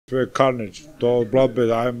Carnage, to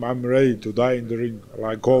bloodbath. I'm ready to die in the ring,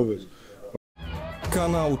 like always.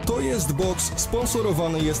 Kanał To Jest Boks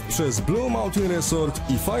sponsorowany jest przez Blue Mountain Resort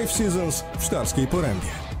i Five Seasons w Szklarskiej Porębie.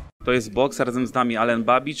 To jest boks, razem z nami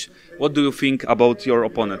Babić. What do you think about your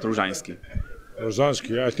opponent, Różański?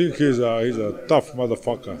 Różanski, I think he's a tough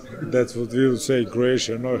motherfucker. That's what we would say in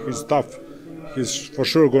Croatia. You know, he's tough. He's for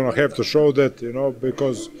sure gonna have to show that, you know,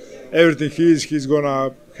 because everything he's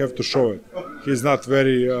gonna have to show it. He's not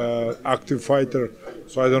very active fighter,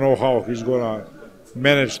 so I don't know how he's gonna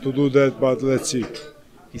manage to do that, but let's see.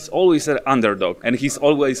 He's always an underdog and he's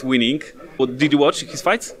always winning. Did you watch his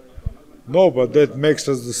fights? No, but that makes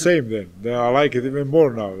us the same then. I like it even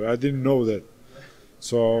more now. I didn't know that.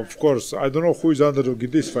 So, of course, I don't know who is underdog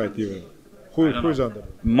in this fight even. Who is underdog?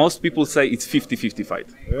 Most people say it's 50-50 fight.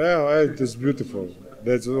 Yeah, it's beautiful.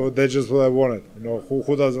 That's just what I wanted. You know,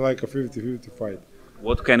 who doesn't like a 50-50 fight?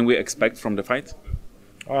 What can we expect from the fight?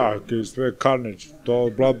 It's very carnage,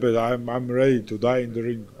 total bloodbath. I'm ready to die in the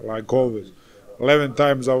ring, like always. 11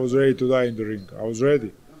 times I was ready to die in the ring. I was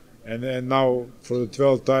ready. And now, for the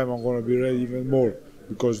 12th time, I'm going to be ready even more,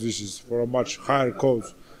 because this is for a much higher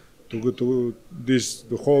cause. To go to this,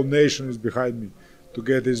 the whole nation is behind me, to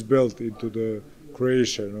get this belt into the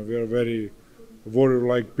Croatia. You know, we are very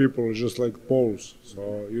warrior-like people, just like Poles.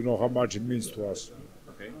 So you know how much it means to us.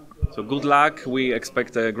 Okay. So good luck. We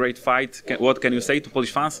expect a great fight. What can you say to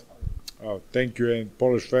Polish fans? Thank you, and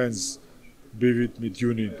Polish fans, be with me,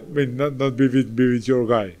 tune in. I mean, not be with your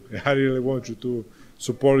guy. I really want you to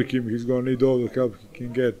support him. He's going to need all the help he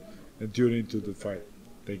can get, and tune into the fight.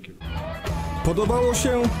 Thank you. Podobało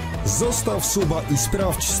się? Zostaw suba i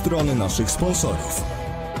sprawdź strony naszych sponsorów.